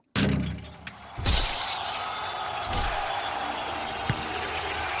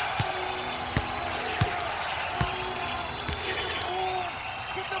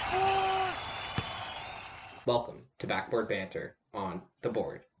Backboard Banter on the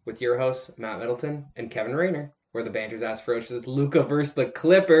board with your hosts, Matt Middleton and Kevin Rayner, where the banter's as ferocious as Luca versus the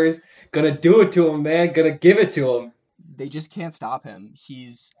Clippers. Gonna do it to him, man. Gonna give it to him. They just can't stop him.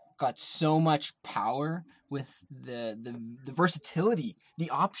 He's got so much power with the versatility, the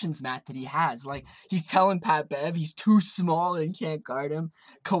options, Matt, that he has. Like, he's telling Pat Bev he's too small and can't guard him.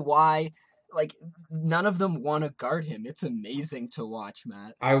 Kawhi, like, none of them want to guard him. It's amazing to watch,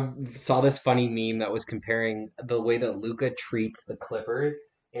 Matt. I saw this funny meme that was comparing the way that Luca treats the Clippers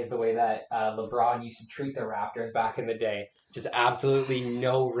is the way that LeBron used to treat the Raptors back in the day. Just absolutely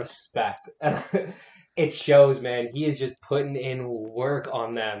no respect. It shows, man. He is just putting in work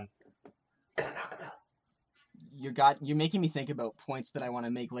on them. Gonna knock him out. You're making me think about points that I want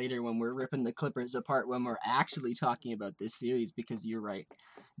to make later when we're ripping the Clippers apart when we're actually talking about this series, because you're right.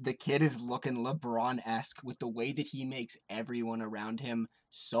 The kid is looking LeBron-esque with the way that he makes everyone around him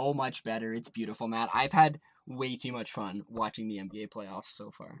so much better. It's beautiful, Matt. I've had way too much fun watching the NBA playoffs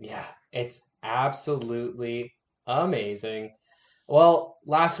so far. Yeah, it's absolutely amazing. Well,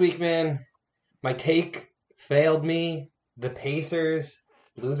 last week, man, my take failed me. The Pacers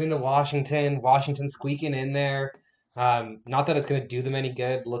losing to Washington. Washington squeaking in there. Not that it's going to do them any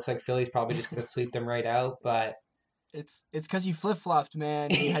good. Looks like Philly's probably just going to sweep them right out. But It's because you flip-flopped,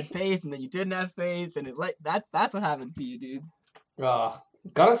 man. You had faith and then you didn't have faith, and that's what happened to you, dude.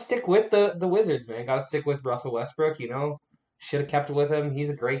 gotta stick with the Wizards, man. Gotta stick with Russell Westbrook. Should have kept with him.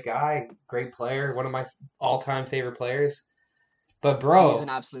 He's a great guy, great player, one of my all-time favorite players. But bro, He's an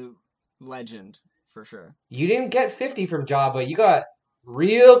absolute legend for sure. you didn't get 50 from Jabba. You got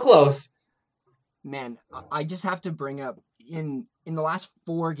real close. Man, I just have to bring up in the last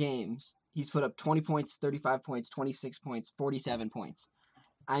 4 games, he's put up 20 points, 35 points, 26 points, 47 points.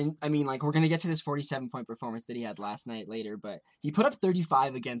 I mean, like, we're going to get to this 47-point performance that he had last night later, but he put up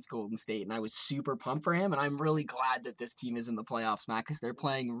 35 against Golden State, and I was super pumped for him, and I'm really glad that this team is in the playoffs, Matt, because they're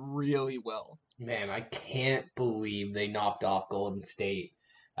playing really well. Man, I can't believe they knocked off Golden State.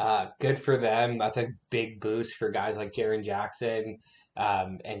 Good for them. That's a big boost for guys like Jaren Jackson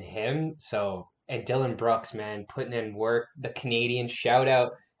and him. And Dylan Brooks, man, putting in work. The Canadian shout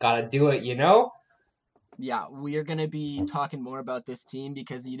out. Gotta do it, Yeah, we are going to be talking more about this team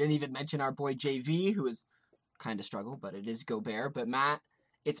because you didn't even mention our boy JV, who is kind of struggled, but it is Gobert. But Matt,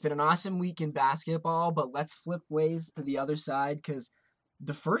 it's been an awesome week in basketball, but let's flip ways to the other side because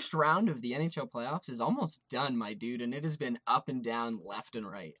the first round of the NHL playoffs is almost done, my dude, and it has been up and down, left and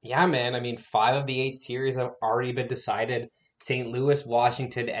right. Yeah, man. I mean, 5 of the 8 series have already been decided. St. Louis,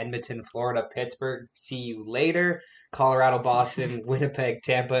 Washington, Edmonton, Florida, Pittsburgh. See you later. Colorado, Boston, Winnipeg,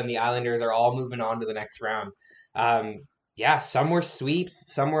 Tampa, and the Islanders are all moving on to the next round. Yeah, some were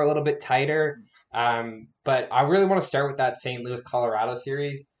sweeps, some were a little bit tighter. But I really want to start with that St. Louis, Colorado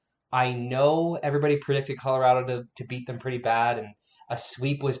series. I know everybody predicted Colorado to beat them pretty bad, and a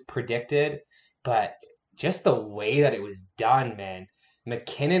sweep was predicted, but just the way that it was done, man.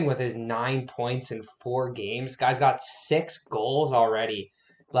 McKinnon with his 9 points in 4 games. Guy's got 6 goals already.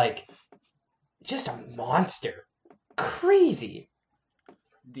 Like, just a monster. Crazy.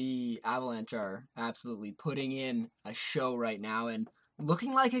 The Avalanche are absolutely putting in a show right now and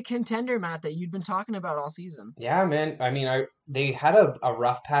looking like a contender, Matt, that you'd been talking about all season. Yeah, man. I mean, they had a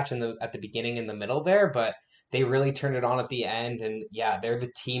rough patch at the beginning in the middle there, but they really turned it on at the end. And yeah, they're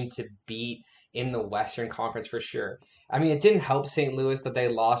the team to beat in the Western Conference for sure. I mean, it didn't help St. Louis that they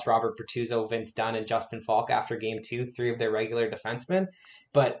lost Robert Bertuzzo, Vince Dunn, and Justin Falk after game 2, 3 of their regular defensemen.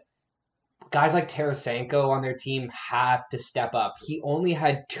 But guys like Tarasenko on their team have to step up. He only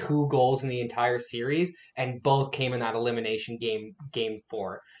had 2 goals in the entire series, and both came in that elimination game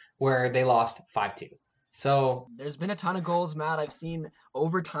 4, where they lost 5-2. So there's been a ton of goals, Matt. I've seen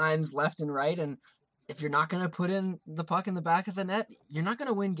overtimes left and right, and if you're not going to put in the puck in the back of the net, you're not going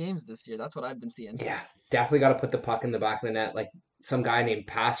to win games this year. That's what I've been seeing. yeah, definitely got to put the puck in the back of the net. Like some guy named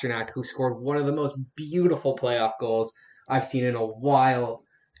Pasternak who scored one of the most beautiful playoff goals I've seen in a while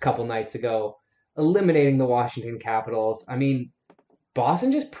a couple nights ago, eliminating the Washington Capitals. I mean,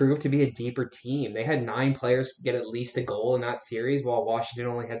 Boston just proved to be a deeper team. They had 9 players get at least a goal in that series, while Washington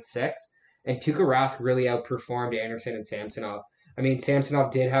only had 6. And Tuukka Rask really outperformed Anderson and Samsonov. I mean,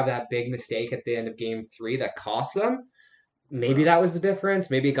 Samsonov did have that big mistake at the end of game 3 that cost them. Maybe that was the difference.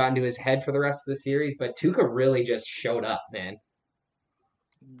 Maybe it got into his head for the rest of the series, but Tuukka really just showed up, man.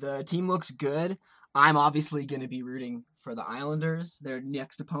 The team looks good. I'm obviously going to be rooting for the Islanders, their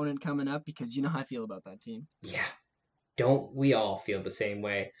next opponent coming up, because you know how I feel about that team. Yeah. Don't we all feel the same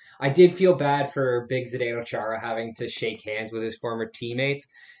way? I did feel bad for Big Zdeno Chara having to shake hands with his former teammates.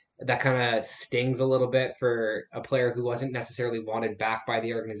 That kind of stings a little bit for a player who wasn't necessarily wanted back by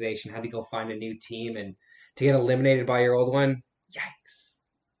the organization, had to go find a new team. And to get eliminated by your old one, yikes.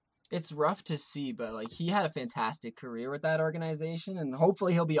 It's rough to see, but like he had a fantastic career with that organization, and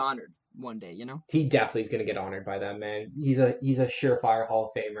hopefully he'll be honored one day. You know. He definitely is going to get honored by them, man. He's a surefire Hall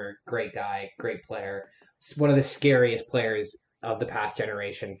of Famer, great guy, great player. One of the scariest players of the past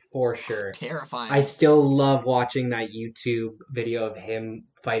generation, for sure. Terrifying. I still love watching that YouTube video of him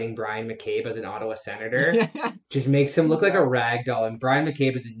fighting Brian McCabe as an Ottawa Senator. Just makes him look like a rag doll, and Brian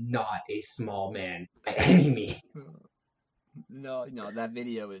McCabe is not a small man by any means. No, that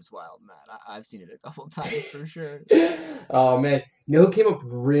video is wild, man. I've seen it a couple times for sure. Oh, man. You know who came up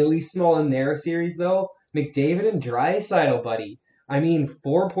really small in their series, though? McDavid and Draisaitl, buddy. I mean,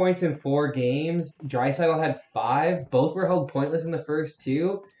 4 points in 4 games. Draisaitl had 5. Both were held pointless in the first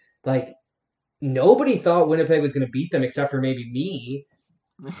 2. Like, nobody thought Winnipeg was going to beat them except for maybe me.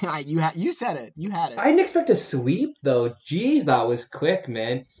 You said it. You had it. I didn't expect a sweep, though. Jeez, that was quick,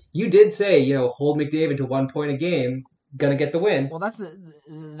 man. You did say, hold McDavid to 1 point a game. Gonna get the win. Well, that's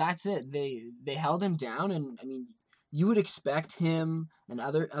it. They held him down, and I mean, you would expect him and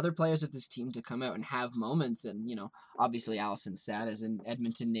other players of this team to come out and have moments. And obviously, Allison's sad as an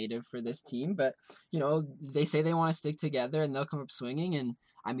Edmonton native for this team, but they say they want to stick together, and they'll come up swinging. And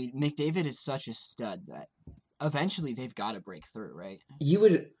I mean, McDavid is such a stud that eventually they've got to break through, right? You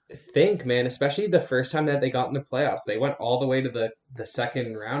would think, man, especially the first time that they got in the playoffs, they went all the way to the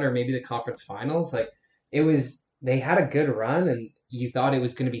second round or maybe the conference finals. Like it was. They had a good run, and you thought it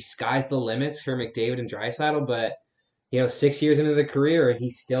was going to be sky's the limits for McDavid and Draisaitl, but 6 years into the career, and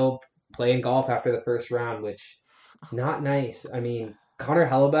he's still playing golf after the first round, which not nice. I mean, Connor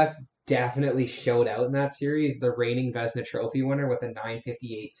Hellebuyck definitely showed out in that series. The reigning Vezina Trophy winner with a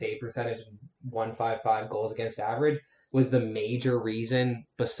 .958 save percentage and .155 goals against average was the major reason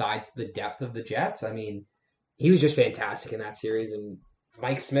besides the depth of the Jets. I mean, he was just fantastic in that series, and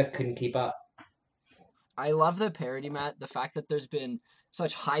Mike Smith couldn't keep up. I love the parody, Matt. The fact that there's been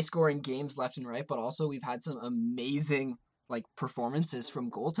such high-scoring games left and right, but also we've had some amazing performances from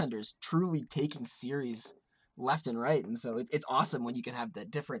goaltenders, truly taking series left and right. And so it's awesome when you can have the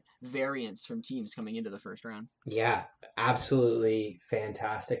different variants from teams coming into the first round. Yeah, absolutely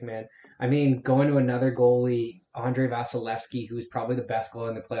fantastic, man. I mean, going to another goalie, Andrei Vasilevsky, who's probably the best goalie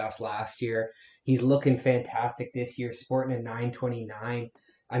in the playoffs last year. He's looking fantastic this year, sporting a .929.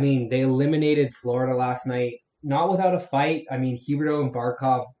 I mean, they eliminated Florida last night, not without a fight. I mean, Huberdeau and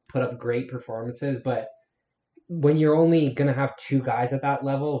Barkov put up great performances, but when you're only going to have 2 guys at that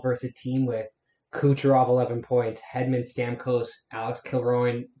level versus a team with Kucherov 11 points, Hedman, Stamkos, Alex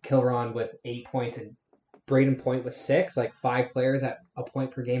Kilron with 8 points, and Braden Point with 6, 5 players at a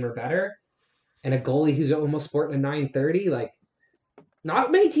point per game or better, and a goalie who's almost sporting a .930,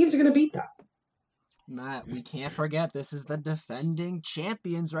 not many teams are going to beat that. Matt, we can't forget this is the defending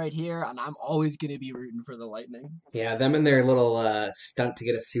champions right here, and I'm always going to be rooting for the Lightning. Yeah, them and their little stunt to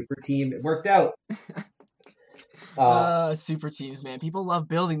get a super team, it worked out. Super teams, man. People love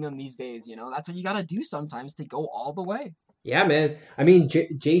building them these days, That's what you got to do sometimes to go all the way. Yeah, man. I mean,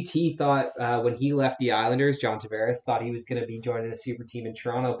 JT thought when he left the Islanders, John Tavares thought he was going to be joining a super team in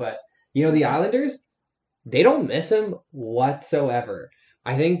Toronto, but, the Islanders, they don't miss him whatsoever.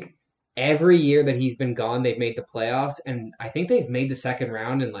 I think every year that he's been gone, they've made the playoffs, and I think they've made the second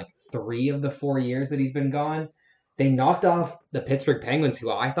round in 3 of the 4 years that he's been gone. They knocked off the Pittsburgh Penguins,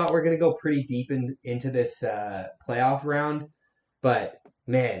 who I thought were going to go pretty deep into this playoff round. But,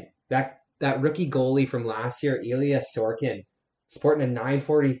 man, that rookie goalie from last year, Ilya Sorkin, sporting a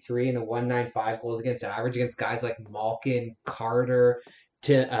 .943 and a .195 goals against average against guys like Malkin, Carter,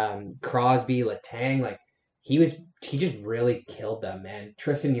 to Crosby, Letang, he just really killed them, man.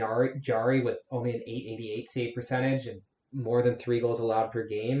 Tristan Jarry with only an .888 save percentage and more than 3 goals allowed per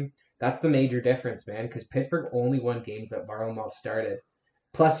game. That's the major difference, man, because Pittsburgh only won games that Varlamov started.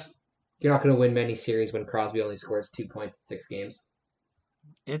 Plus, you're not going to win many series when Crosby only scores 2 points in 6 games.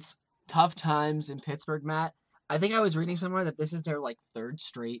 It's tough times in Pittsburgh, Matt. I think I was reading somewhere that this is their 3rd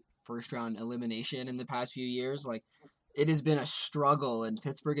straight first-round elimination in the past few years. It has been a struggle, and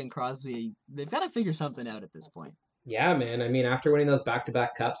Pittsburgh and Crosby, they've got to figure something out at this point. Yeah, man. I mean, after winning those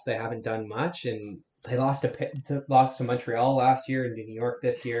back-to-back cups, they haven't done much, and they lost to Montreal last year and to New York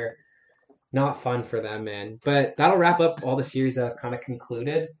this year. Not fun for them, man. But that'll wrap up all the series that have kind of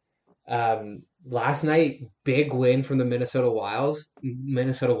concluded. Last night, big win from the Minnesota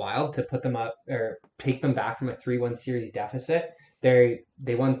Wild to put them up or take them back from a 3-1 series deficit. They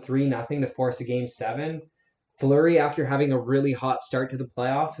won 3-0 to force a game 7. Fleury, after having a really hot start to the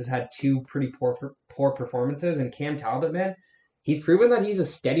playoffs, has had 2 pretty poor performances. And Cam Talbot, man, he's proven that he's a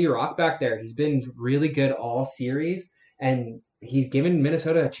steady rock back there. He's been really good all series, and he's given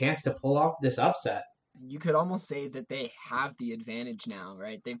Minnesota a chance to pull off this upset. you could almost say that they have the advantage now,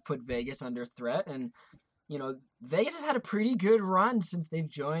 right? They've put Vegas under threat, and Vegas has had a pretty good run since they've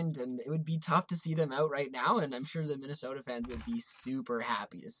joined, and it would be tough to see them out right now, and I'm sure the Minnesota fans would be super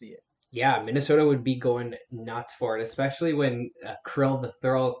happy to see it. Yeah, Minnesota would be going nuts for it, especially when Kirill the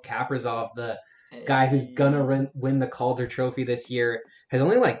Thorough Kaprizov, the guy who's gonna Hey, win the Calder Trophy this year, has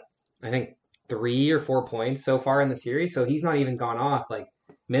only I think 3 or 4 points so far in the series, so he's not even gone off. Like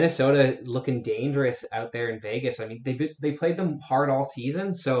Minnesota looking dangerous out there in Vegas. I mean, they played them hard all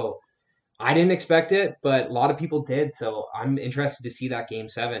season, so I didn't expect it, but a lot of people did. So I'm interested to see that Game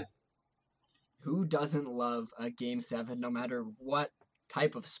 7. who doesn't love a Game 7, no matter what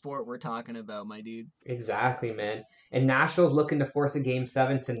type of sport we're talking about, my dude? Exactly, man. And Nashville's looking to force a Game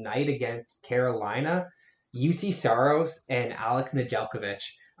 7 tonight against Carolina. UC Saros and Alex Nedeljkovic.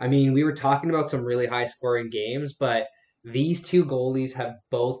 I mean, we were talking about some really high scoring games, but these two goalies have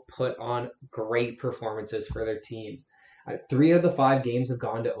both put on great performances for their teams. 3 of the 5 games have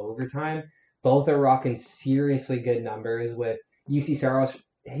gone to overtime. Both are rocking seriously good numbers with UC Saros.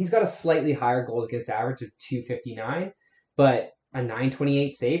 He's got a slightly higher goals against average of 259, but a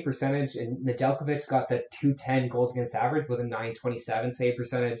 928 save percentage, and Nedeljkovic's got the 210 goals against average with a 927 save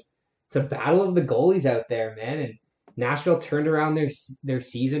percentage. It's a battle of the goalies out there, man. And Nashville turned around their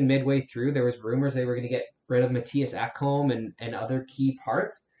season midway through. There was rumors they were going to get rid of Matthias Ekholm and other key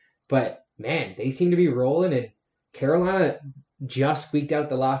parts, but man, they seem to be rolling. And Carolina just squeaked out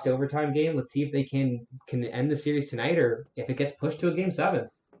the last overtime game. Let's see if they can end the series tonight, or if it gets pushed to a Game 7.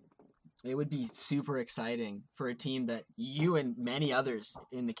 It would be super exciting for a team that you and many others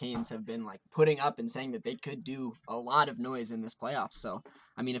in the Canes have been like putting up and saying that they could do a lot of noise in this playoffs. So,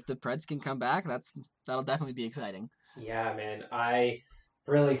 I mean, if the Preds can come back, that'll definitely be exciting. Yeah, man. I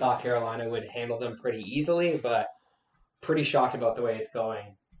really thought Carolina would handle them pretty easily, but pretty shocked about the way it's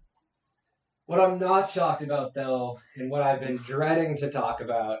going. What I'm not shocked about, though, and what I've been Oof. dreading to talk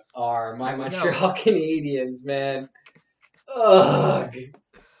about, are my Here we go. Montreal Canadiens, man. Ugh.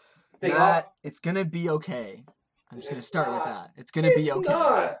 They Matt, all. it's gonna be okay. I'm just gonna It's start with not. that. It's gonna be It's okay.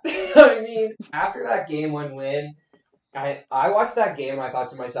 not. I mean, after that Game 1 win, I watched that game and I thought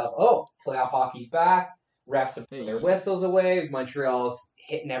to myself, oh, playoff hockey's back. Refs have put their Hey, whistles away. Montreal's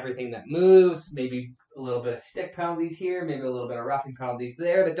hitting everything that moves. Maybe a little bit of stick penalties here, maybe a little bit of roughing penalties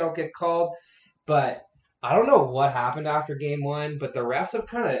there that don't get called. But I don't know what happened after Game 1, but the refs have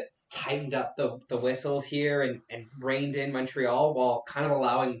kind of tightened up the whistles here and reined in Montreal while kind of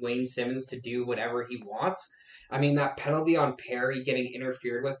allowing Wayne Simmons to do whatever he wants. I mean, that penalty on Perry getting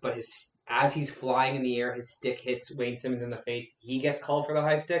interfered with, but as he's flying in the air, his stick hits Wayne Simmons in the face. He gets called for the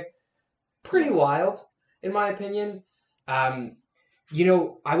high stick. Pretty yes. wild, in my opinion. Um,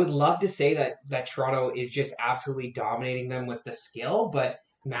 I would love to say that Toronto is just absolutely dominating them with the skill, but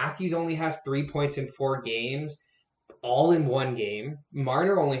Matthews only has 3 points in 4 games, all in one game.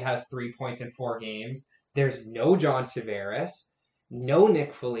 Marner only has 3 points in 4 games. There's no John Tavares, no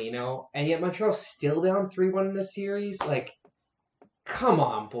Nick Foligno, and yet Montreal's still down 3-1 in this series. Like, come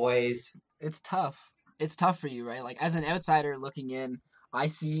on, boys. It's tough. It's tough for you, right? Like as an outsider looking in, I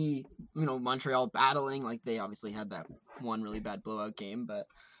see, Montreal battling. Like they obviously had that one really bad blowout game, but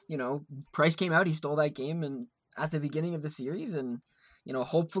Price came out, he stole that game and at the beginning of the series, and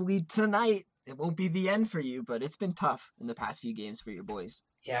hopefully tonight it won't be the end for you, but it's been tough in the past few games for your boys.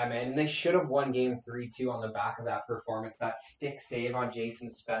 Yeah, man, and they should have won Game 3-2 on the back of that performance. That stick save on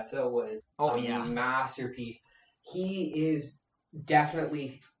Jason Spezza was Oh a yeah. masterpiece. He is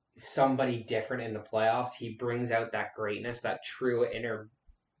definitely somebody different in the playoffs. He brings out that greatness, that true inner,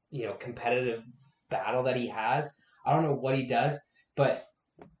 competitive battle that he has. I don't know what he does, but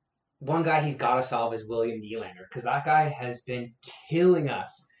one guy he's got to solve is William Nylander, because that guy has been killing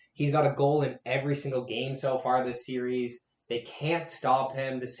us. He's got a goal in every single game so far this series. They can't stop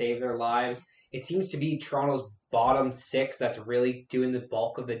him to save their lives. It seems to be Toronto's bottom 6 that's really doing the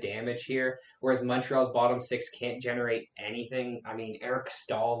bulk of the damage here, whereas Montreal's bottom 6 can't generate anything. I mean, Eric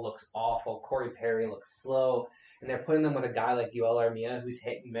Stahl looks awful. Corey Perry looks slow. And they're putting them with a guy like Yoel Armia who's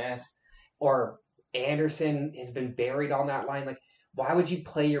hit and miss. Or Anderson has been buried on that line. Like, why would you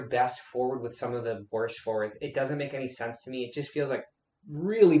play your best forward with some of the worst forwards? It doesn't make any sense to me. It just feels like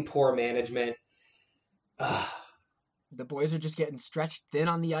really poor management. Ugh. The boys are just getting stretched thin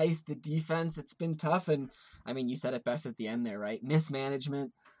on the ice. The defense, it's been tough. And I mean, you said it best at the end there, right?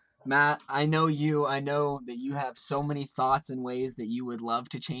 Mismanagement. Matt, I know you. I know that you have so many thoughts and ways that you would love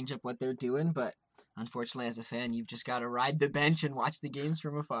to change up what they're doing. But unfortunately, as a fan, you've just got to ride the bench and watch the games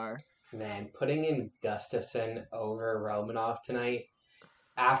from afar. Man, putting in Gustafson over Romanov tonight,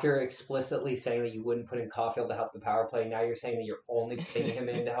 after explicitly saying that you wouldn't put in Caulfield to help the power play, now you're saying that you're only putting him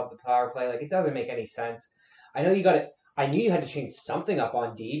in to help the power play. Like, it doesn't make any sense. I know you got to. I knew you had to change something up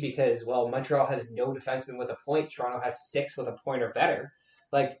on D because, well, Montreal has no defenseman with a point. Toronto has 6 with a point or better.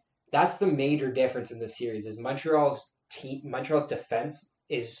 Like, that's the major difference in this series. Is Montreal's defense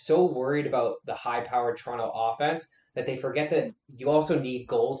is so worried about the high-powered Toronto offense that they forget that you also need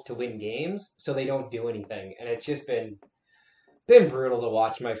goals to win games, so they don't do anything. And it's just been brutal to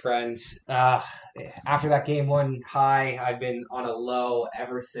watch, my friends. After that game one high, I've been on a low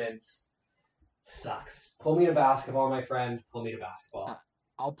ever since. Sucks. Pull me to basketball, my friend. Pull me to basketball.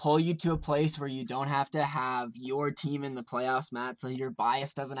 I'll pull you to a place where you don't have to have your team in the playoffs, Matt, so your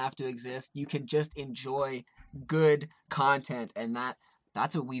bias doesn't have to exist. You can just enjoy good content, and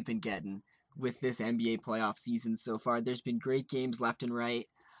that's what we've been getting with this NBA playoff season so far. There's been great games left and right.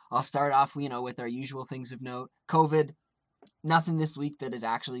 I'll start off, with our usual things of note. COVID, nothing this week that has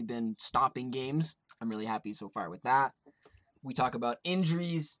actually been stopping games. I'm really happy so far with that. We talk about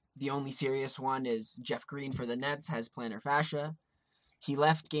injuries. The only serious one is Jeff Green for the Nets has plantar fascia. He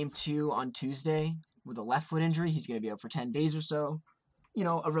left game 2 on Tuesday with a left foot injury. He's going to be out for 10 days or so.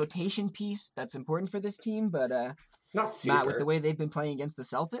 A rotation piece that's important for this team, but Not super. Matt, with the way they've been playing against the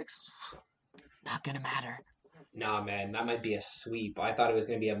Celtics, not going to matter. Nah, man, that might be a sweep. I thought it was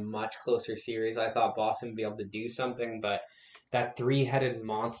going to be a much closer series. I thought Boston would be able to do something, but that three-headed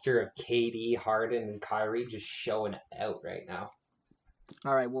monster of KD, Harden, and Kyrie just showing out right now.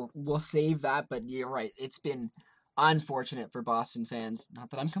 All right, we'll save that, but you're right. It's been unfortunate for Boston fans. Not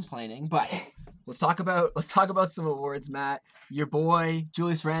that I'm complaining, but let's talk about some awards, Matt. Your boy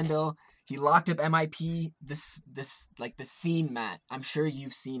Julius Randle, he locked up MIP. This like the scene, Matt. I'm sure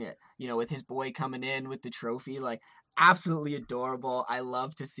you've seen it. With his boy coming in with the trophy, like absolutely adorable. I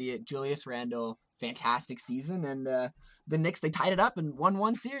love to see it. Julius Randle, fantastic season, and the Knicks, they tied it up and won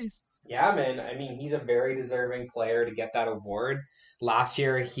one series. Yeah, man. I mean, he's a very deserving player to get that award. Last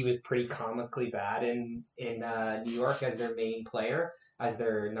year, he was pretty comically bad in New York as their main player, as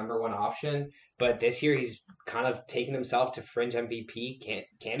their number one option. But this year, he's kind of taken himself to fringe MVP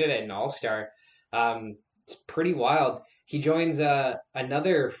candidate and All Star. It's pretty wild. He joins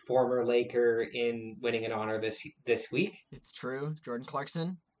another former Laker in winning an honor this week. It's true, Jordan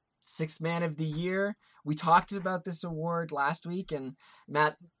Clarkson, Sixth Man of the Year. We talked about this award last week, and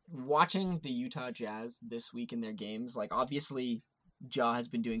Matt, watching the Utah Jazz this week in their games, like obviously Ja has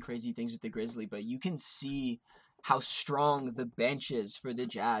been doing crazy things with the Grizzlies, but you can see how strong the bench is for the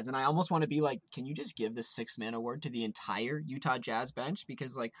Jazz. And I almost want to be like, can you just give the Sixth Man award to the entire Utah Jazz bench?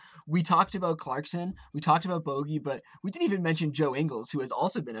 Because like we talked about Clarkson, we talked about Bogey, but we didn't even mention Joe Ingles, who has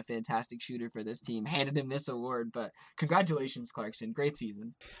also been a fantastic shooter for this team, handed him this award. But congratulations, Clarkson. Great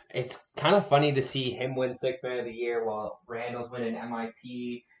season. It's kind of funny to see him win Sixth Man of the Year while Randall's winning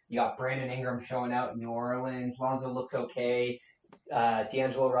MIP. You got Brandon Ingram showing out in New Orleans. Lonzo looks okay.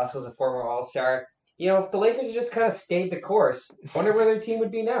 D'Angelo Russell's a former All-Star. If the Lakers had just kind of stayed the course, wonder where their team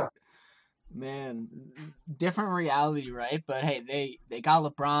would be now. Man, different reality, right? But hey, they got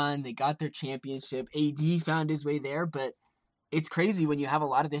LeBron, they got their championship. AD found his way there, but it's crazy when you have a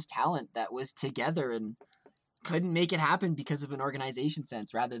lot of this talent that was together and couldn't make it happen because of an organization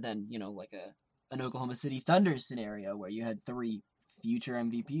sense rather than, like an Oklahoma City Thunder scenario where you had 3 future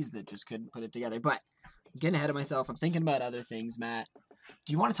MVPs that just couldn't put it together. But I'm getting ahead of myself. I'm thinking about other things, Matt.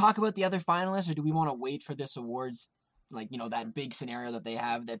 Do you want to talk about the other finalists, or do we want to wait for this awards, like, that big scenario that they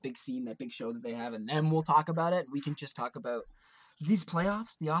have, that big scene, that big show that they have, and then we'll talk about it? We can just talk about these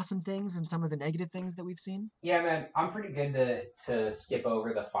playoffs, the awesome things, and some of the negative things that we've seen. Yeah, man, I'm pretty good to skip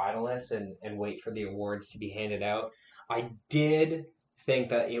over the finalists and wait for the awards to be handed out. I did think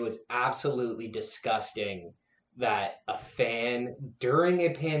that it was absolutely disgusting that a fan during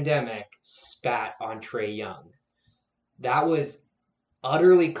a pandemic spat on Trae Young. That was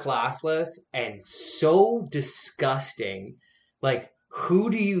utterly classless and so disgusting. Like, who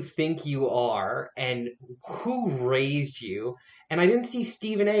do you think you are and who raised you? And I didn't see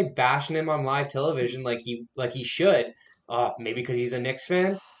Stephen A bashing him on live television like he should. Maybe because he's a Knicks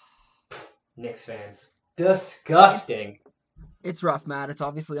fan. Knicks fans, disgusting. It's rough, Matt. It's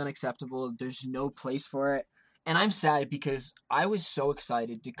obviously unacceptable. There's no place for it. And I'm sad because I was so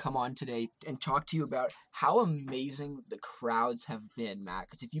excited to come on today and talk to you about how amazing the crowds have been, Matt.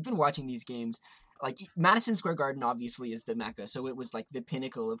 Because if you've been watching these games, like Madison Square Garden obviously is the mecca, so it was like the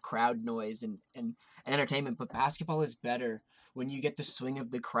pinnacle of crowd noise and entertainment. But basketball is better when you get the swing of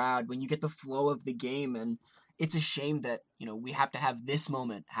the crowd, when you get the flow of the game. And it's a shame that, we have to have this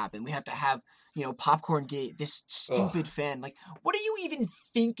moment happen. We have to have, Popcorn Gate, this stupid fan. Like, what are you even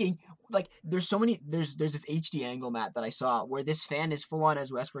thinking? Like, there's this HD angle, Matt, that I saw where this fan is full on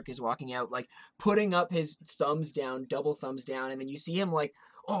as Westbrook is walking out, like, putting up his thumbs down, double thumbs down, and then you see him like,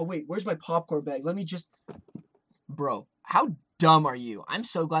 oh, wait, where's my popcorn bag? Let me just... Bro, how dumb are you? I'm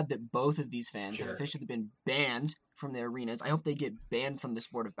so glad that both of these fans have officially been banned from their arenas. I hope they get banned from the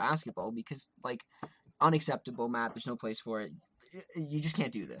sport of basketball because, like, unacceptable, Matt. There's no place for it. You just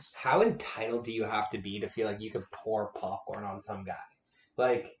can't do this. How entitled do you have to be to feel like you could pour popcorn on some guy?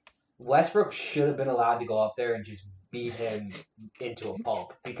 Like, Westbrook should have been allowed to go up there and just beat him into a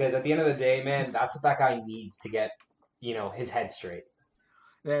pulp. Because at the end of the day, man, that's what that guy needs to get, his head straight.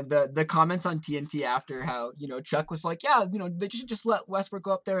 And the comments on TNT after how, Chuck was like, yeah, they should just let Westbrook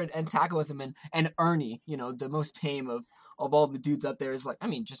go up there and tackle with him. And Ernie, the most tame of all the dudes up there is like, I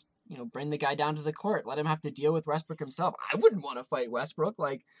mean, just, bring the guy down to the court. Let him have to deal with Westbrook himself. I wouldn't want to fight Westbrook.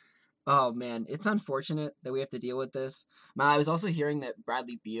 Like, oh, man, it's unfortunate that we have to deal with this. Man, I was also hearing that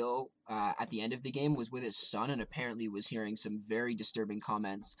Bradley Beal at the end of the game was with his son and apparently was hearing some very disturbing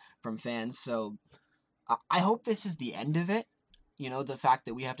comments from fans. So I hope this is the end of it. The fact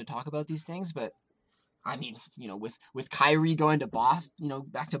that we have to talk about these things, but I mean, with Kyrie going to Boston,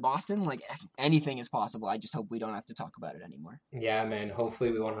 back to Boston, like anything is possible. I just hope we don't have to talk about it anymore. Yeah, man.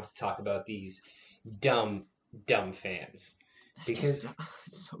 Hopefully we won't have to talk about these dumb fans. Because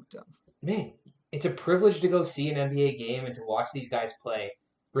it's so dumb. Man, it's a privilege to go see an NBA game and to watch these guys play.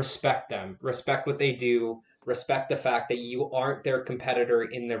 Respect them. Respect what they do. Respect the fact that you aren't their competitor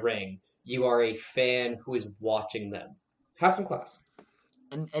in the ring. You are a fan who is watching them. Have some class.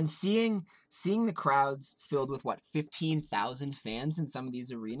 And seeing the crowds filled with 15,000 fans in some of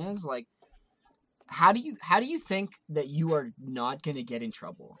these arenas, like how do you think that you are not going to get in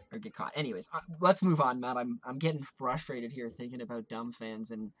trouble or get caught? Anyways, let's move on, Matt. I'm getting frustrated here thinking about dumb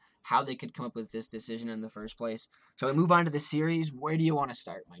fans and how they could come up with this decision in the first place. Shall we move on to the series? Where do you want to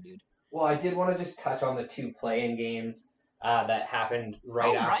start, my dude? Well, I did want to just touch on the 2 play-in games that happened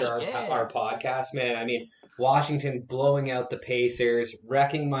after our podcast, man. I mean, Washington blowing out the Pacers,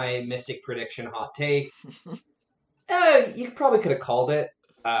 wrecking my Mystic prediction hot take. You probably could have called it.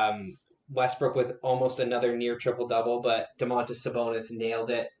 Westbrook with almost another near triple-double, but Domantas Sabonis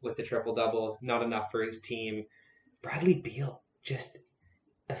nailed it with the triple-double. Not enough for his team. Bradley Beal, just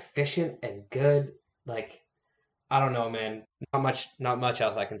efficient and good. Like, I don't know, man. Not much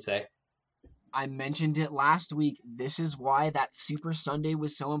else I can say. I mentioned it last week. This is why that Super Sunday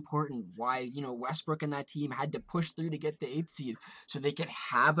was so important. Why, Westbrook and that team had to push through to get the 8th seed so they could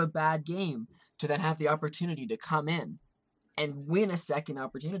have a bad game to then have the opportunity to come in and win a second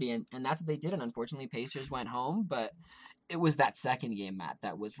opportunity. And that's what they did. And unfortunately, Pacers went home. But it was that second game, Matt,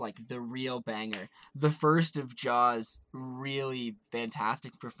 that was like the real banger. The first of Ja's really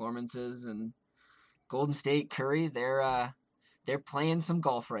fantastic performances. And Golden State, Curry, they're playing some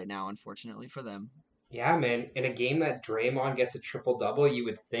golf right now, unfortunately for them. Yeah, man. In a game that Draymond gets a triple-double, you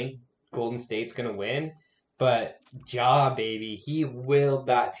would think Golden State's going to win. But Ja, baby, he willed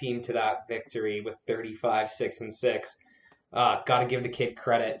that team to that victory with 35, 6, and 6. Got to give the kid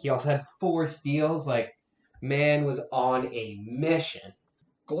credit. He also had 4 steals. Like, man was on a mission.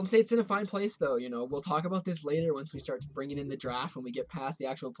 Golden State's in a fine place, though. We'll talk about this later once we start bringing in the draft when we get past the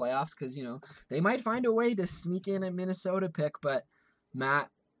actual playoffs because, they might find a way to sneak in a Minnesota pick. But, Matt,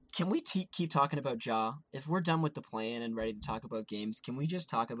 can we keep talking about Ja? If we're done with the play-in and ready to talk about games, can we just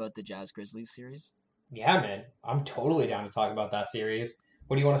talk about the Jazz-Grizzlies series? Yeah, man. I'm totally down to talk about that series.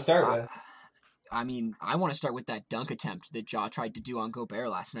 What do you want to start with? I mean, I want to start with that dunk attempt that Ja tried to do on Gobert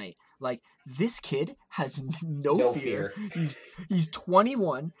last night. Like, this kid has no fear. He's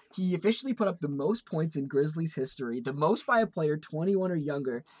 21. He officially put up the most points in Grizzlies history, the most by a player 21 or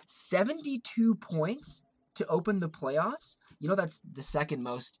younger, 72 points to open the playoffs. That's the second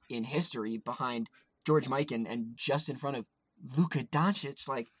most in history behind George Mikan and just in front of Luka Doncic.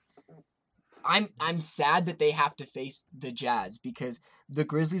 Like, I'm sad that they have to face the Jazz because the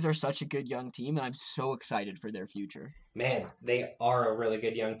Grizzlies are such a good young team, and I'm so excited for their future. Man, they are a really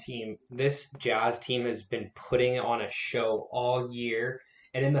good young team. This Jazz team has been putting on a show all year,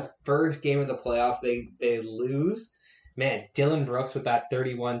 and in the first game of the playoffs, they lose. Man, Dylan Brooks with that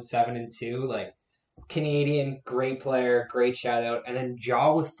 31, 7, and 2, like, Canadian, great player, great shout out. And then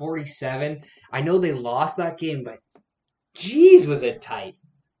Ja with 47. I know they lost that game, but geez, was it tight.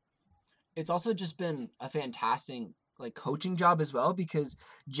 It's also just been a fantastic coaching job as well because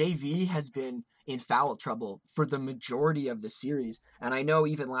JV has been in foul trouble for the majority of the series. And I know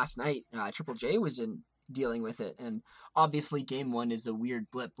even last night, Triple J was dealing with it. And obviously game 1 is a weird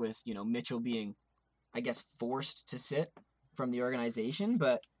blip with, Mitchell being I guess, forced to sit from the organization.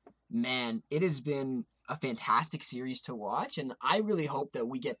 But man, it has been a fantastic series to watch, and I really hope that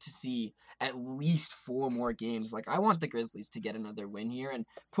we get to see at least 4 more games. Like, I want the Grizzlies to get another win here and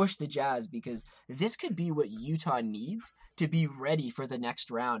push the Jazz, because this could be what Utah needs to be ready for the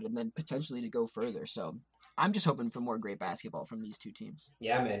next round and then potentially to go further. So I'm just hoping for more great basketball from these two teams.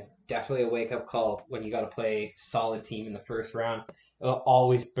 Yeah, man, definitely a wake up call when you got to play solid team in the first round. It'll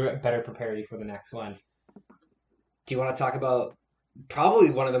always better prepare you for the next one. Do you want to talk about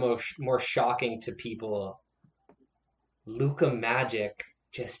probably one of the more shocking to people, Luka Magic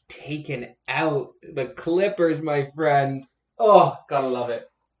just taking out the Clippers, my friend. Oh, gotta love it.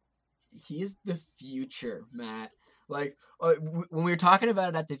 He is the future, Matt. Like, when we were talking about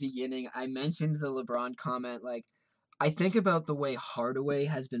it at the beginning, I mentioned the LeBron comment. Like, I think about the way Hardaway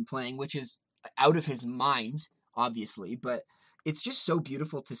has been playing, which is out of his mind, obviously, but it's just so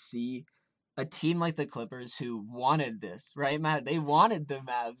beautiful to see a team like the Clippers who wanted this, right, Matt? They wanted the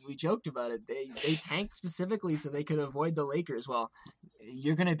Mavs. We joked about it. They tanked specifically so they could avoid the Lakers. Well,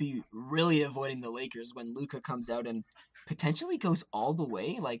 you're going to be really avoiding the Lakers when Luka comes out and potentially goes all the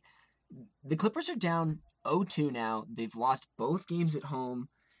way. Like, the Clippers are down 0-2 now. They've lost both games at home.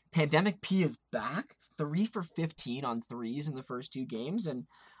 Pandemic P is back, 3 for 15 on threes in the first 2 games. And,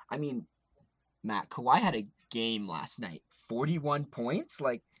 I mean, Matt, Kawhi had a game last night. 41 points?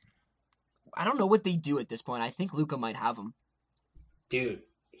 Like, I don't know what they do at this point. I think Luka might have them. Dude,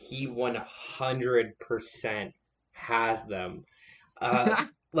 he 100% has them.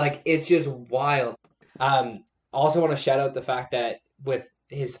 Like, it's just wild. Also want to shout out the fact that with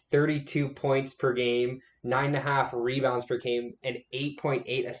his 32 points per game, 9.5 rebounds per game, and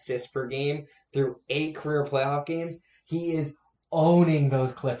 8.8 assists per game through 8 career playoff games, he is owning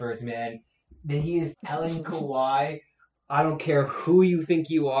those Clippers, man. He is telling Kawhi, I don't care who you think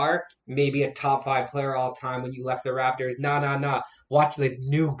you are, maybe a top 5 player all time when you left the Raptors. Nah. Watch the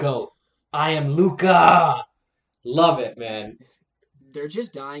new GOAT. I am Luka. Love it, man. They're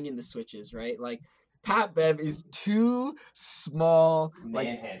just dying in the switches, right? Like, Pat Bev is too small. Like,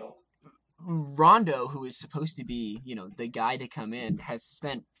 Manhandled. Rondo, who is supposed to be, the guy to come in, has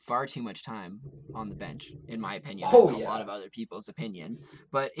spent far too much time on the bench, in my opinion. Oh, and yeah. A lot of other people's opinion.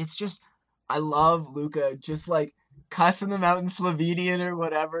 But it's just, I love Luka just, like, cussing them out in Slovenian or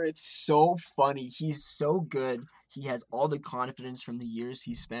whatever. It's so funny. He's so good. He has all the confidence from the years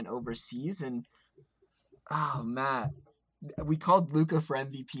he spent overseas. And, oh, Matt, we called Luka for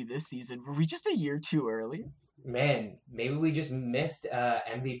MVP this season. Were we just a year too early? Man, maybe we just missed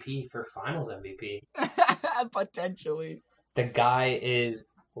MVP for Finals MVP. Potentially. The guy is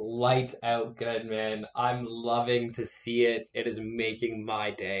lights out good, man. I'm loving to see it. It is making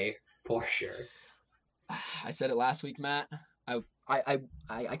my day for sure. I said it last week, Matt.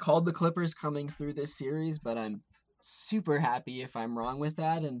 I called the Clippers coming through this series, but I'm super happy if I'm wrong with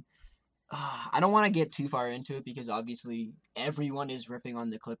that. And I don't want to get too far into it because obviously everyone is ripping on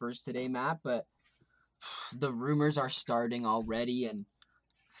the Clippers today, Matt, but the rumors are starting already, and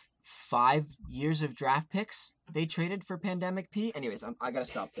 5 years of draft picks they traded for Pandemic P. Anyways, I gotta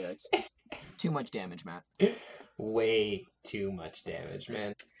stop there. It's just too much damage, Matt. Way too much damage,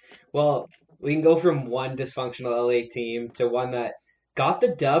 man. Well, we can go from one dysfunctional LA team to one that got the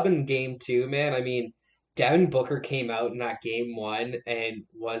dub in game 2, man. I mean, Devin Booker came out in that game 1 and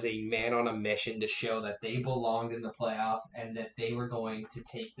was a man on a mission to show that they belonged in the playoffs and that they were going to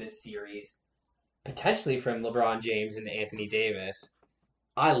take this series potentially from LeBron James and Anthony Davis.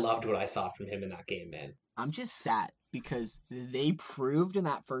 I loved what I saw from him in that game, man. I'm just sad because they proved in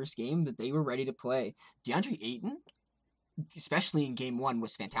that first game that they were ready to play. DeAndre Ayton, especially in game 1,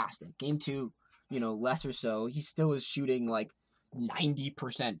 was fantastic. Game 2, less or so. He still is shooting like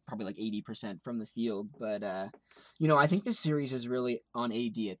 90%, probably like 80% from the field. But, I think this series is really on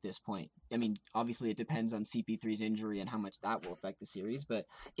AD at this point. I mean, obviously it depends on CP3's injury and how much that will affect the series. But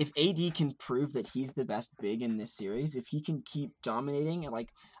if AD can prove that he's the best big in this series, if he can keep dominating,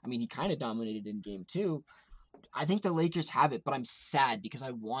 he kind of dominated in game 2, I think the Lakers have it. But I'm sad because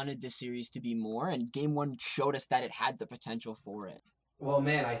I wanted this series to be more, and game 1 showed us that it had the potential for it. Well,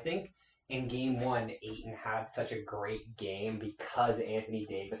 man, I think in game 1, Ayton had such a great game because Anthony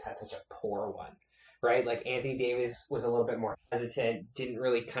Davis had such a poor one, right? Like, Anthony Davis was a little bit more hesitant, didn't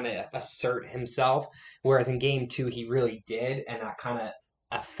really kind of assert himself, whereas in game 2, he really did, and that kind of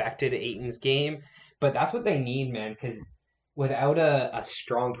affected Ayton's game. But that's what they need, man, because without a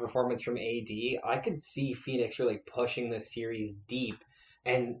strong performance from AD, I could see Phoenix really pushing this series deep.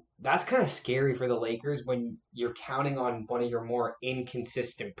 And that's kind of scary for the Lakers when you're counting on one of your more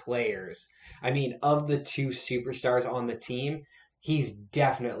inconsistent players. I mean, of the 2 superstars on the team, he's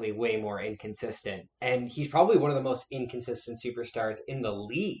definitely way more inconsistent. And he's probably one of the most inconsistent superstars in the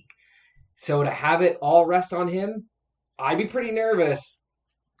league. So to have it all rest on him, I'd be pretty nervous.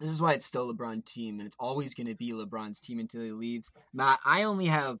 This is why it's still LeBron's team, and it's always going to be LeBron's team until he leaves. Matt, I only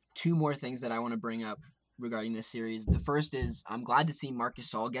have two more things that I want to bring up regarding this series. The first is I'm glad to see Marc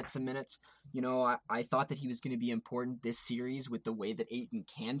Gasol get some minutes. You know, I thought that he was going to be important this series with the way that Ayton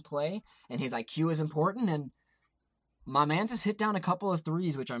can play, and his IQ is important, and my man's has hit down a couple of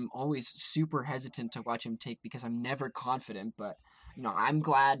threes, which I'm always super hesitant to watch him take because I'm never confident. But, you know, I'm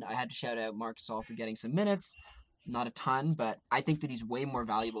glad I had to shout out Marc Gasol for getting some minutes. Not a ton, but I think that he's way more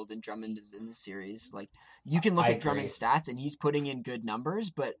valuable than Drummond is in this series. Like, you can look I at Drummond's stats, and he's putting in good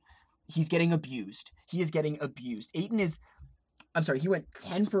numbers, but he's getting abused. He is getting abused. Ayton is, I'm sorry, he went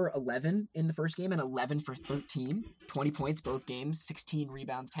 10 for 11 in the first game and 11 for 13. 20 points both games, 16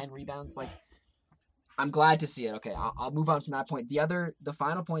 rebounds, 10 rebounds. Like, I'm glad to see it. Okay, I'll move on from that point. The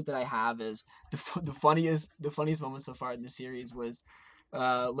final point that I have is the funniest moment so far in the series was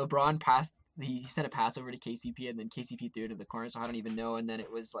LeBron passed. He sent a pass over to KCP, and then KCP threw it to the corner. So I don't even know. And then it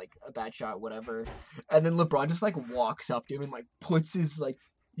was like a bad shot, whatever. And then LeBron just like walks up to him and like puts his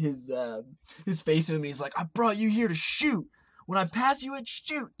face to him. And he's like, "I brought you here to shoot. When I pass you it,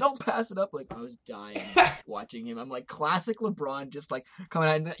 shoot. Don't pass it up." Like, I was dying watching him. I'm like, classic LeBron, just like coming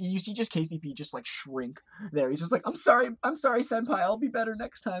out. And you see just KCP just like shrink there. He's just like, I'm sorry, senpai. I'll be better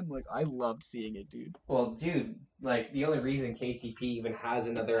next time. Like, I loved seeing it, dude. Well, dude, like the only reason KCP even has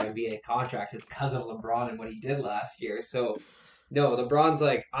another NBA contract is because of LeBron and what he did last year. So, no, LeBron's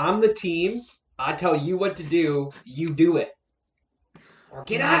like, I'm the team. I tell you what to do. You do it. Or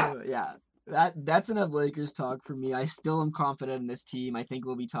get out. Yeah. That's enough Lakers talk for me. I still am confident in this team. I think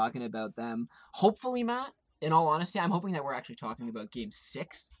we'll be talking about them. Hopefully, Matt, in all honesty, I'm hoping that we're actually talking about Game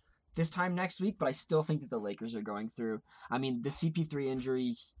 6 this time next week, but I still think that the Lakers are going through. I mean, the CP3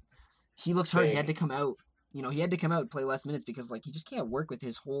 injury, he looks hurt. He had to come out. You know, he had to come out and play less minutes because, like, he just can't work with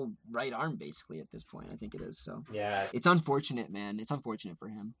his whole right arm, basically, at this point, I think it is. So, yeah, it's unfortunate, man. It's unfortunate for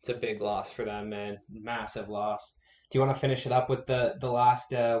him. It's a big loss for them, man. Massive loss. Do you want to finish it up with the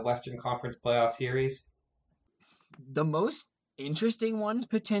last Western Conference playoff series? The most interesting one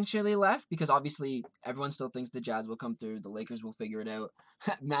potentially left, because obviously everyone still thinks the Jazz will come through. The Lakers will figure it out.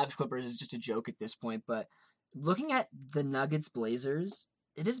 Mavs Clippers is just a joke at this point. But looking at the Nuggets Blazers,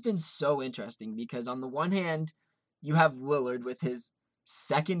 it has been so interesting because on the one hand, you have Lillard with his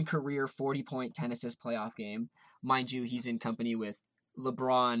second career 40-point, 10-assist playoff game. Mind you, he's in company with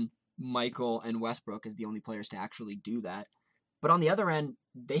LeBron, Michael, and Westbrook as the only players to actually do that. But on the other end,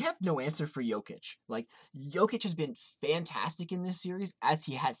 they have no answer for Jokic. Like, Jokic has been fantastic in this series, as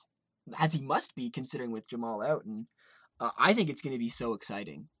he must be, considering with Jamal out. And I think it's going to be so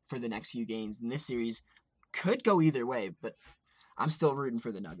exciting for the next few games. And this series could go either way, but I'm still rooting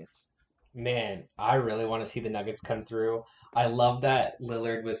for the Nuggets. Man, I really want to see the Nuggets come through. I love that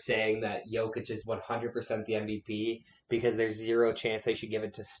Lillard was saying that Jokic is 100% the MVP because there's zero chance they should give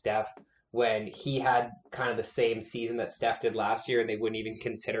it to Steph when he had kind of the same season that Steph did last year and they wouldn't even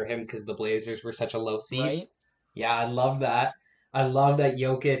consider him because the Blazers were such a low seed. Right? Yeah, I love that. I love that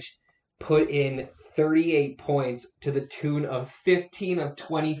Jokic put in 38 points to the tune of 15 of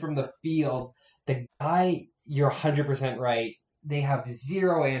 20 from the field. The guy, you're 100% right. They have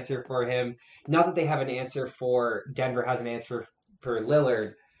zero answer for him. Not that they have an answer for Denver has an answer for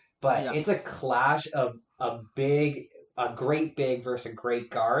Lillard, but Yeah. it's a clash of a great big versus a great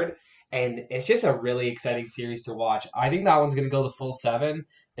guard, and it's just a really exciting series to watch. I think that one's going to go the full 7.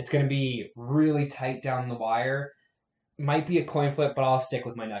 It's going to be really tight down the wire. Might be a coin flip, but I'll stick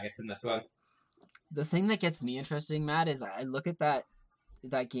with my Nuggets in this one. The thing that gets me interesting, Matt, is I look at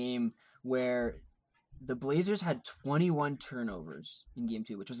that game where the Blazers had 21 turnovers in Game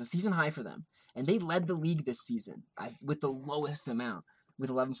 2, which was a season high for them. And they led the league this season with the lowest amount,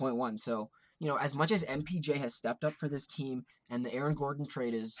 with 11.1. So, you know, as much as MPJ has stepped up for this team and the Aaron Gordon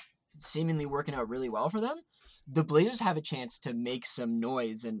trade is seemingly working out really well for them, the Blazers have a chance to make some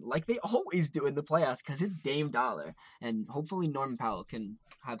noise, and like they always do in the playoffs, because it's Dame Dollar. And hopefully Norman Powell can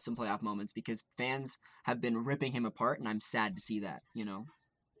have some playoff moments, because fans have been ripping him apart, and I'm sad to see that, you know?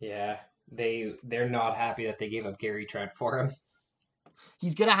 Yeah, they're not happy that they gave up Gary Trent for him.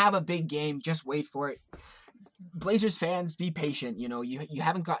 He's gonna have a big game. Just wait for it. Blazers fans, be patient. You know, you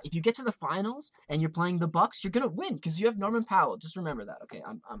haven't got. If you get to the finals and you're playing the Bucks, you're gonna win because you have Norman Powell. Just remember that. Okay,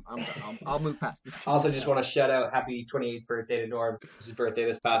 I'm done. I'll move past this. Also, just want to shout out happy 28th birthday to Norm. It was his birthday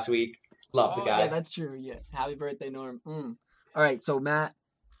this past week. Love the guy. Yeah, that's true. Yeah, happy birthday, Norm. All right, so Matt,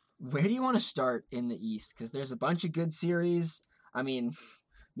 where do you want to start in the East? Because there's a bunch of good series. I mean,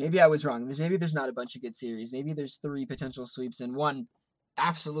 Maybe I was wrong. Maybe there's not a bunch of good series. Maybe there's 3 potential sweeps and 1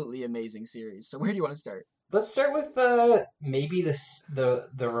 absolutely amazing series. So where do you want to start? Let's start with maybe the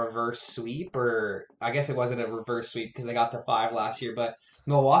reverse sweep, or I guess it wasn't a reverse sweep because they got to 5 last year, but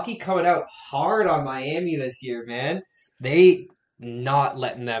Milwaukee coming out hard on Miami this year, man. They not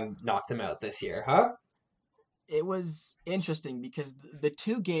letting them knock them out this year, huh? It was interesting because the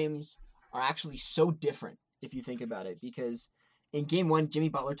 2 games are actually so different if you think about it. Because in game 1, Jimmy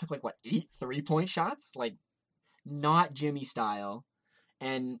Butler took like what 8 3-point shots, like not Jimmy style,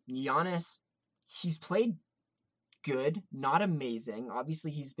 and Giannis, he's played good, not amazing.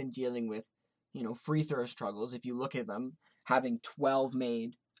 Obviously, he's been dealing with, free throw struggles. If you look at them, having 12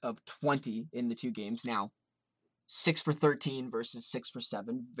 made of 20 in the 2 games. Now, 6 for 13 versus 6 for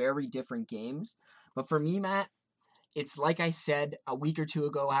 7, very different games. But for me, Matt, it's like I said a week or 2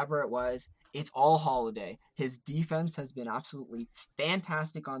 ago, however it was, it's all Holiday. His defense has been absolutely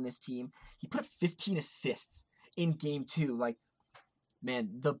fantastic on this team. He put up 15 assists in game 2. Like, man,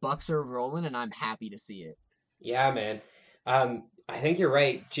 the Bucks are rolling, and I'm happy to see it. Yeah, man. I think you're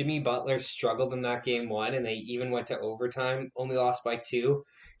right. Jimmy Butler struggled in that game 1, and they even went to overtime, only lost by 2.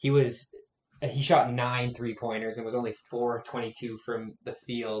 He shot 9 3-pointers and was only 4 of 22 from the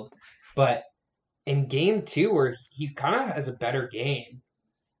field. But in game 2, where he kind of has a better game,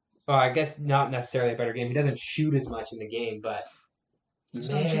 well, I guess not necessarily a better game. He doesn't shoot as much in the game, but He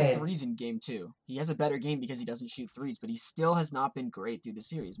just doesn't shoot man, threes in game 2. He has a better game because he doesn't shoot threes, but he still has not been great through the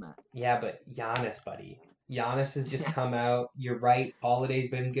series, Matt. yeah, but Giannis, buddy. Giannis has just Yeah. come out. You're right. Holiday's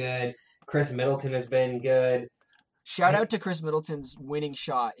been good. Chris Middleton has been good. Shout out to Chris Middleton's winning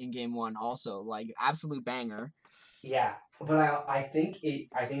shot in game 1 also. Like, absolute banger. Yeah, but I think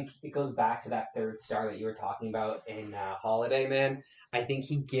it goes back to that third star that you were talking about in Holiday, man. I think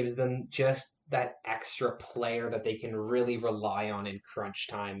he gives them just that extra player that they can really rely on in crunch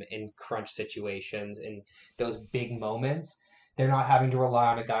time, in crunch situations, in those big moments. They're not having to rely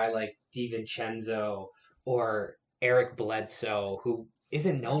on a guy like DiVincenzo or Eric Bledsoe, who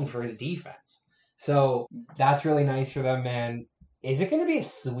isn't known for his Yikes. defense. So that's really nice for them, man. Is it going to be a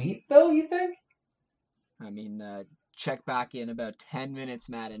sweep, though, you think? I mean, check back in about 10 minutes,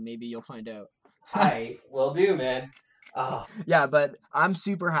 Matt, and maybe you'll find out. I will do, man. Oh, Yeah, but I'm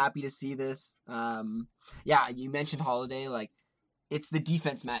super happy to see this. Yeah, you mentioned Holiday. Like, it's the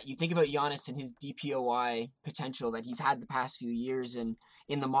defense, Matt. You think about Giannis and his DPOY potential that he's had the past few years, and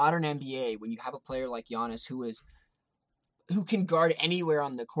in the modern NBA, when you have a player like Giannis who can guard anywhere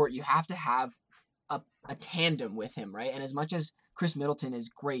on the court, you have to have a tandem with him, right? And as much as Chris Middleton is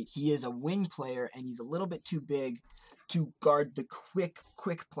great, he is a wing player, and he's a little bit too big to guard the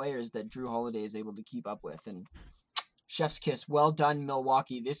quick players that Drew Holiday is able to keep up with. And chef's kiss, well done,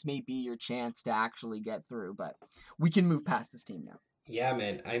 Milwaukee. This may be your chance to actually get through, but we can move past this team now. yeah,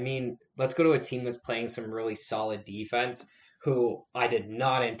 man. I mean, let's go to a team that's playing some really solid defense, who I did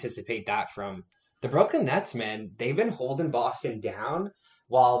not anticipate that from. The Brooklyn Nets, man, they've been holding Boston down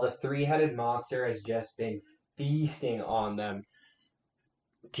while the three-headed monster has just been feasting on them.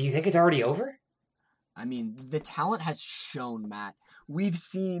 Do you think it's already over? I mean, the talent has shown, Matt. We've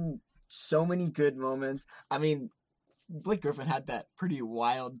seen so many good moments. I mean, Blake Griffin had that pretty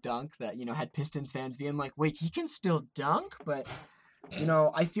wild dunk that, had Pistons fans being like, wait, he can still dunk? But,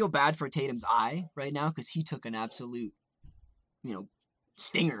 I feel bad for Tatum's eye right now because he took an absolute,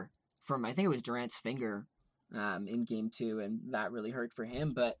 stinger from, I think it was Durant's finger in game 2, and that really hurt for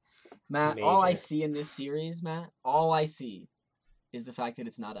him. But, Matt, all I Major. see in this series, Matt, all I see is the fact that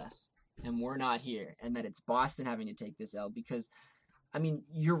it's not us and we're not here and that it's Boston having to take this L because I mean,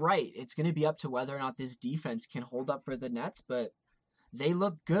 you're right. It's going to be up to whether or not this defense can hold up for the Nets, but they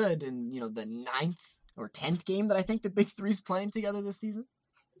look good in, the 9th or 10th game that I think the Big Three's playing together this season.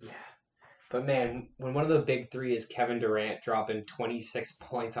 Yeah. But man, when one of the big three is Kevin Durant dropping 26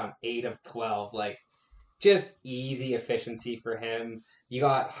 points on 8 of 12, like just easy efficiency for him. You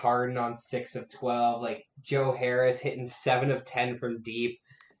got Harden on 6 of 12, like Joe Harris hitting 7 of 10 from deep.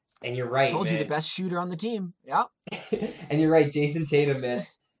 And you're right, Told you the man. best shooter on the team. Yeah. And you're right, Jason Tatum, man.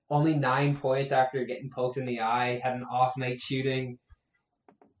 Only 9 points after getting poked in the eye, had an off night shooting.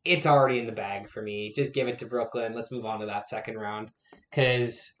 It's already in the bag for me. Just give it to Brooklyn. Let's move on to that second round.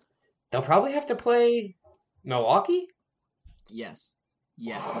 Because they'll probably have to play Milwaukee. Yes.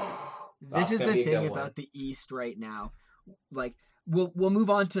 Yes, Matt. This That's is gonna the be a thing good one. about the East right now. Like, we'll move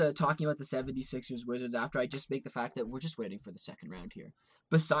on to talking about the 76ers Wizards after I just make the fact that we're just waiting for the second round here.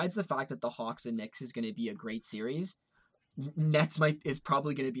 Besides the fact that the Hawks and Knicks is going to be a great series, Nets is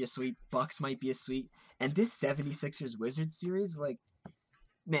probably going to be a sweep, Bucks might be a sweep, and this 76ers Wizards series, like,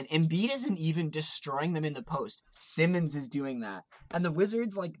 man, Embiid isn't even destroying them in the post. Simmons is doing that. And the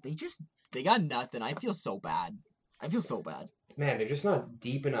Wizards, like, they got nothing. I feel so bad. Man, they're just not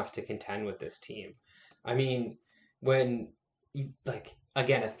deep enough to contend with this team. I mean, when you like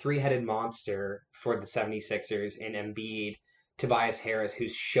again a three-headed monster for the 76ers in Embiid, Tobias Harris,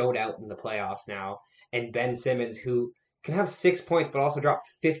 who's showed out in the playoffs now, and Ben Simmons, who can have 6 points but also drop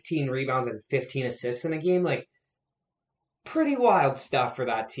 15 rebounds and 15 assists in a game, like pretty wild stuff for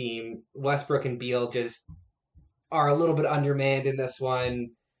that team. Westbrook and Beal just are a little bit undermanned in this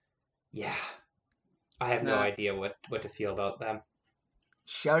one. Yeah, I have no Nah, idea what to feel about them.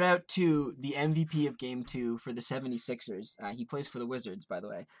 shout out to the MVP of Game 2 for the 76ers. He plays for the Wizards, by the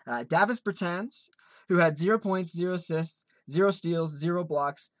way. Davis Bertans, who had 0 points, 0 assists, 0 steals, 0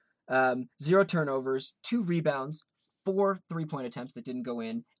 blocks, 0 turnovers, 2 rebounds, 4 3-point attempts that didn't go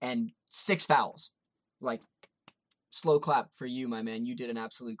in, and 6 fouls. Like, slow clap for you, my man. You did an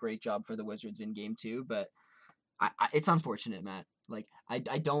absolute great job for the Wizards in Game 2, but it's unfortunate, Matt. Like, I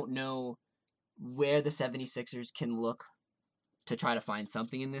don't know where the 76ers can look to try to find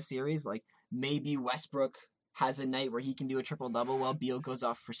something in this series. Like, maybe Westbrook has a night where he can do a triple-double while Beal goes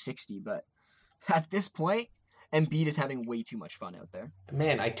off for 60, but at this point, Embiid is having way too much fun out there.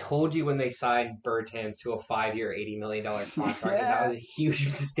 Man, I told you when they signed Bertans to a 5-year, $80 million contract, and that was a huge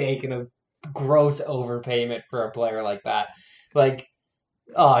mistake and a gross overpayment for a player like that. Like,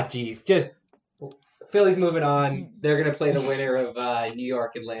 oh, geez. Just Philly's moving on. They're going to play the winner of New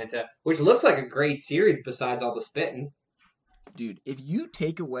York, Atlanta, which looks like a great series besides all the spitting. Dude, if you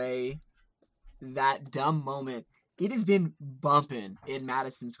take away that dumb moment, it has been bumping in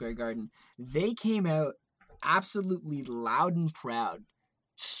Madison Square Garden. They came out absolutely loud and proud,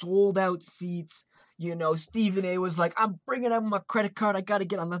 sold out seats. You know, Stephen A was like, I'm bringing out my credit card. I got to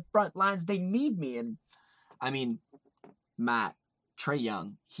get on the front lines. They need me. And I mean, Matt, Trae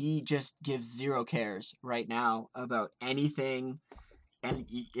Young, he just gives zero cares right now about anything. And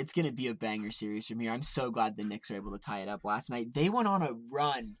it's going to be a banger series from here. I'm so glad the Knicks were able to tie it up last night. They went on a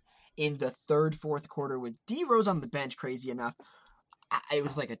run in the third, fourth quarter with D Rose on the bench, crazy enough. It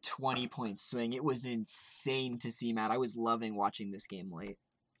was like a 20-point swing. It was insane to see, Matt. I was loving watching this game late.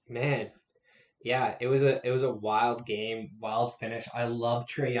 Man, yeah, it was a wild game, wild finish. I love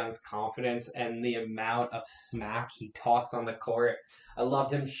Trae Young's confidence and the amount of smack he talks on the court. I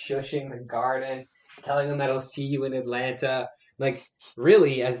loved him shushing the Garden, telling them that he'll see you in Atlanta. Like,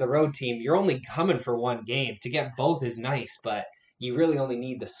 really, as the road team, you're only coming for one game. To get both is nice, but you really only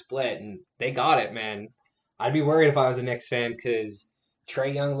need the split, and they got it, man. I'd be worried if I was a Knicks fan because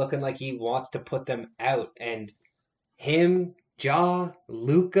Trae Young looking like he wants to put them out, and him, Ja,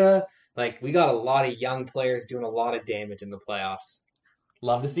 Luca, like we got a lot of young players doing a lot of damage in the playoffs.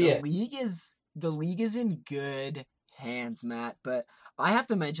 Love to see The it. league is in good hands, Matt, but I have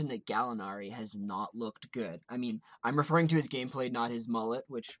to mention that Gallinari has not looked good. I mean, I'm referring to his gameplay, not his mullet,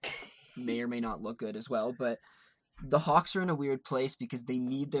 which may or may not look good as well, but the Hawks are in a weird place because they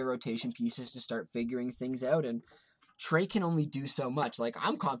need their rotation pieces to start figuring things out, and Trey can only do so much. Like,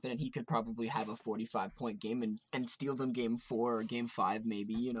 I'm confident he could probably have a 45-point game and steal them game 4 or game 5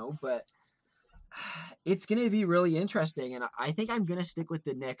 maybe, but it's going to be really interesting, and I think I'm going to stick with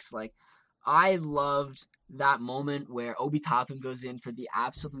the Knicks. Like, I loved that moment where Obi Toppin goes in for the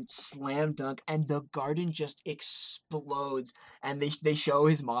absolute slam dunk, and the Garden just explodes, and they show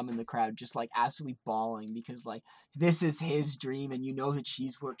his mom in the crowd just, like, absolutely bawling because, like, this is his dream, and you know that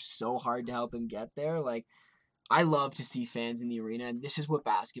she's worked so hard to help him get there. Like, I love to see fans in the arena, and this is what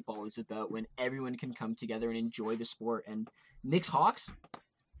basketball is about, when everyone can come together and enjoy the sport. And Knicks Hawks,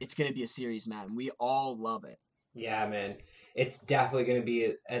 it's going to be a series, man. We all love it. Yeah, man. It's definitely going to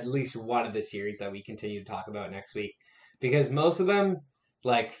be at least one of the series that we continue to talk about next week because most of them,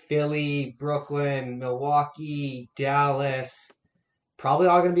 like Philly, Brooklyn, Milwaukee, Dallas, probably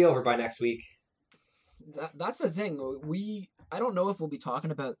all going to be over by next week. That's the thing. I don't know if we'll be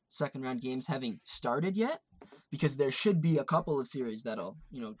talking about second round games having started yet, because there should be a couple of series that'll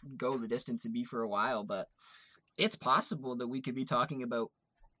go the distance and be for a while. But it's possible that we could be talking about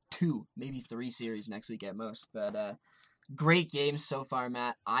 2, maybe 3 series next week at most. But great games so far,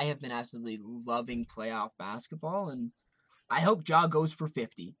 Matt. I have been absolutely loving playoff basketball, and I hope Ja goes for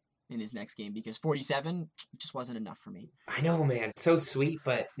 50 in his next game because 47 just wasn't enough for me. I know, man. So sweet,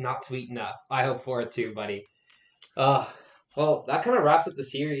 but not sweet enough. I hope for it too, buddy. Uh, well, that kind of wraps up the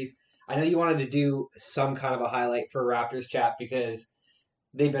series. I know you wanted to do some kind of a highlight for Raptors chat because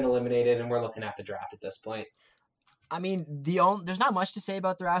they've been eliminated and we're looking at the draft at this point. I mean, there's not much to say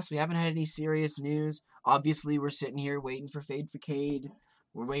about the Raps. We haven't had any serious news. Obviously, we're sitting here waiting for Fade for Cade.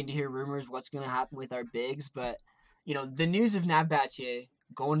 We're waiting to hear rumors what's going to happen with our bigs. But, the news of Nab Battier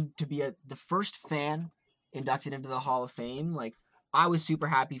going to be the first fan inducted into the Hall of Fame. Like, I was super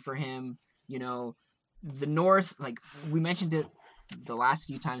happy for him. You know, the North, like we mentioned it the last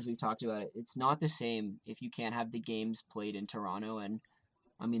few times we've talked about it, it's not the same if you can't have the games played in Toronto. And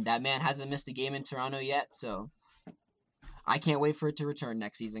I mean, that man hasn't missed a game in Toronto yet, so I can't wait for it to return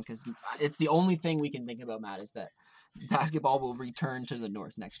next season, because it's the only thing we can think about, Matt, is that basketball will return to the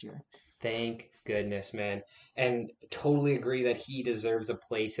North next year. Thank goodness, man. And totally agree that he deserves a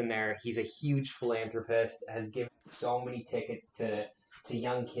place in there. He's a huge philanthropist, has given so many tickets to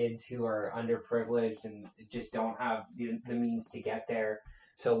young kids who are underprivileged and just don't have the means to get there.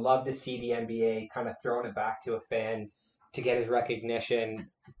 So love to see the NBA kind of throwing it back to a fan to get his recognition.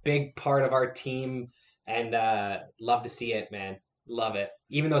 Big part of our team, and love to see it, man. Love it.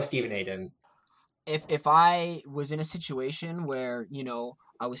 Even though Stephen A didn't. If I was in a situation where, you know,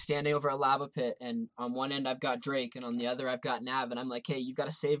 I was standing over a lava pit, and on one end I've got Drake and on the other I've got Nav, and I'm like, hey, you've got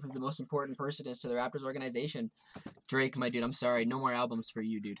to save who the most important person is to the Raptors organization. Drake, my dude, I'm sorry, no more albums for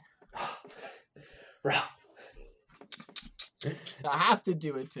you, dude. Bro. I have to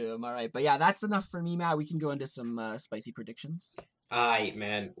do it to him, all right. But yeah, that's enough for me, Matt. We can go into some spicy predictions. Aight,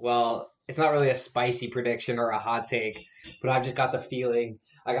 man. Well, it's not really a spicy prediction or a hot take, but I've just got the feeling.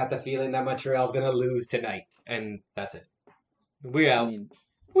 I got the feeling that Montreal's gonna lose tonight, and that's it. We out. I mean,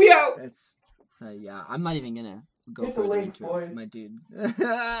 we out. that's yeah. I'm not even gonna go Hit the further links, into it, boys. my dude.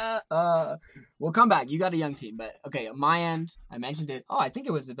 We'll come back. You got a young team, but okay. On my end, I mentioned it. Oh, I think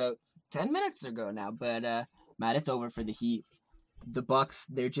it was about 10 minutes ago now. But Matt, it's over for the Heat. The Bucks,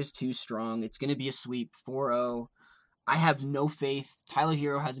 they're just too strong. It's gonna be a sweep, 4-0. I have no faith. Tyler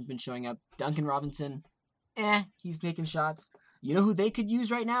Hero hasn't been showing up. Duncan Robinson, he's making shots. You know who they could use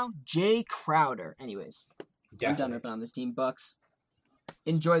right now? Jay Crowder. Anyways, I'm done Definitely. ripping on this team. Bucks.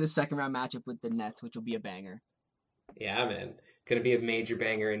 Enjoy the second round matchup with the Nets, which will be a banger. Yeah, man. Gonna be a major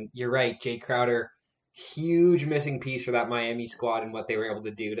banger, and you're right, Jay Crowder, huge missing piece for that Miami squad and what they were able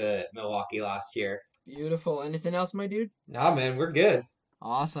to do to Milwaukee last year. Beautiful. Anything else, my dude? Nah, man, we're good.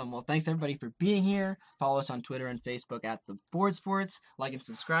 Awesome. Well, thanks everybody for being here. Follow us on Twitter and Facebook at The Board Sports. Like and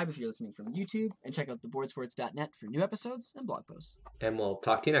subscribe if you're listening from YouTube. And check out theboardsports.net for new episodes and blog posts. And we'll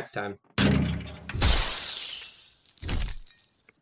talk to you next time.